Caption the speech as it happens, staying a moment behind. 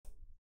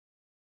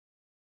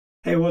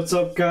Hey, what's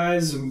up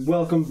guys, and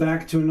welcome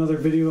back to another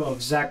video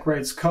of Zach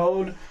Writes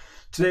Code.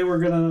 Today we're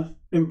going to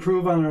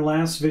improve on our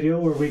last video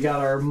where we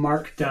got our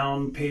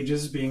Markdown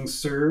pages being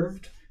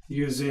served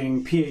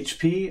using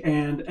PHP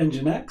and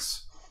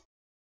Nginx.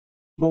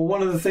 But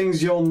one of the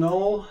things you'll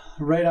know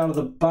right out of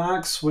the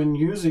box when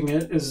using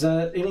it is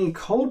that any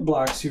code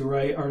blocks you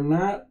write are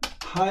not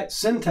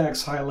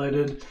syntax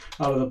highlighted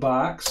out of the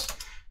box.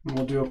 And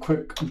we'll do a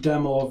quick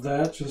demo of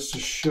that just to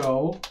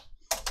show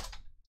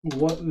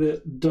what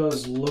it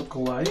does look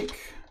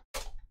like.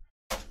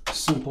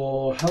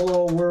 Simple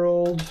hello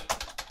world.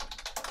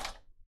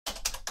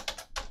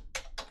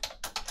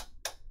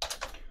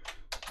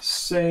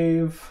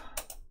 Save.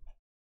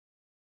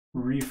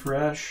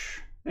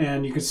 Refresh.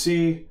 And you can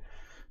see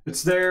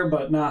it's there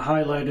but not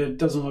highlighted. It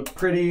doesn't look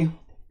pretty.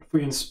 If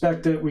we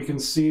inspect it, we can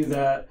see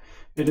that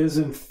it is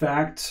in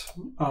fact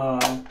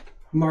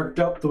marked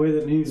up the way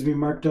that it needs to be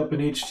marked up in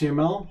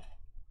HTML,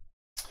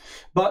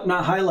 but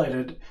not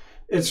highlighted.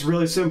 It's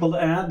really simple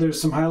to add. There's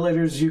some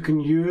highlighters you can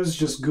use,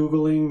 just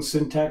Googling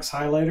syntax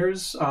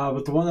highlighters.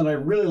 But the one that I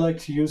really like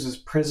to use is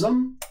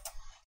Prism.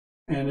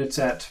 And it's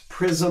at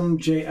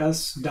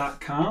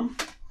prism.js.com.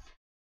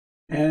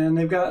 And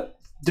they've got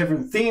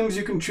different themes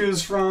you can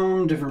choose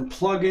from, different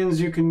plugins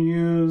you can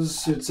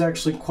use. It's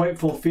actually quite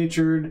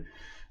full-featured.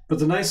 But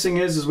the nice thing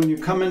is when you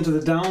come into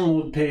the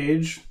download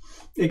page,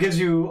 it gives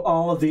you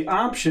all of the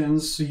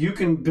options so you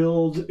can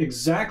build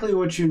exactly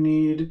what you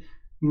need.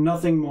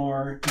 Nothing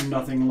more,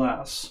 nothing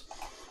less.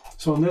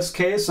 So in this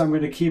case, I'm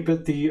going to keep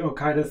it the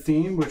Okita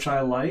theme, which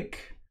I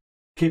like.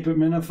 Keep it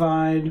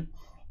minified.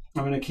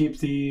 I'm going to keep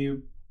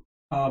the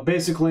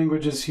basic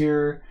languages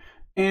here.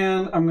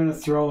 And I'm going to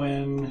throw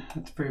in,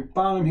 at the very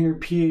bottom here,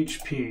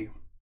 PHP.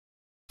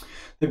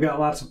 They've got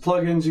lots of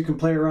plugins you can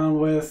play around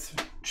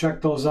with.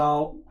 Check those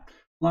out.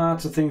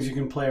 Lots of things you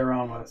can play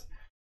around with.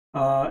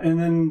 And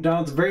then down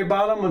at the very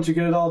bottom, once you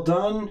get it all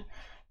done,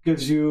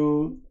 gives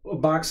you a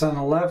box on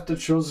the left that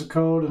shows the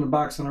code and a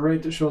box on the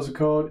right that shows the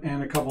code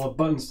and a couple of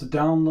buttons to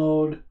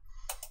download.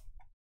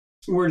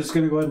 We're just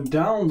going to go ahead and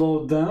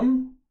download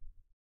them.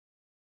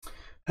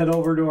 Head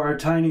over to our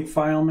tiny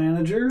file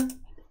manager.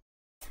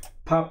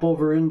 Pop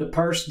over into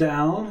Parse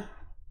Down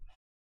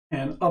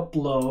and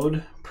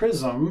upload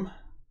Prism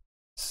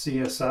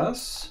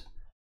CSS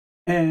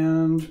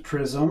and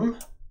prism.js.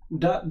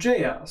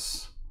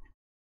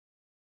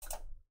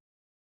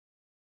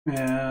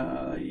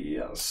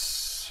 Yes.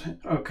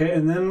 Okay,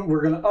 and then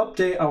we're going to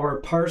update our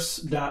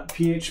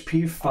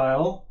parse.php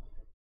file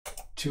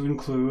to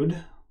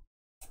include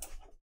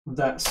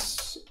that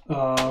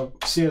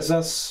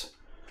CSS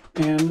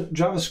and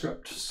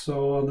JavaScript.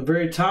 So on the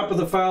very top of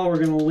the file, we're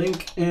going to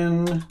link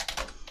in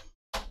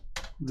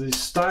the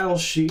style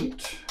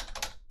sheet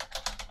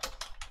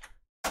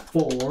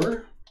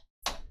for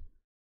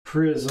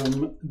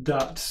prism.css.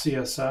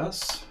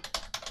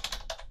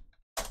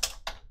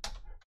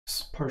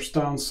 Parse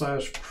down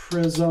 /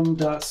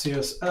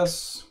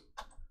 prism.css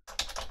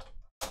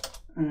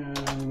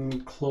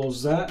and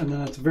close that, and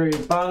then at the very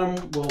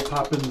bottom we'll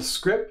pop in the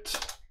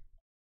script.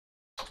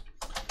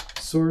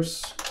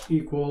 Source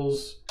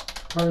equals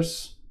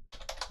parse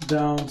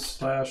down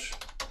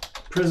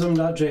 /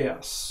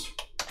 prism.js.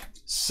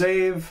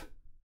 Save,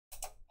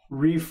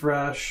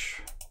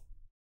 refresh,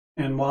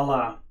 and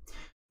voila.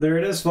 There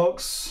it is,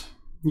 folks.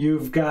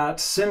 You've got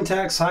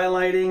syntax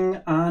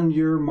highlighting on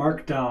your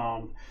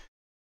Markdown.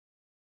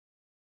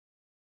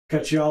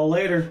 Catch you all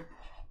later.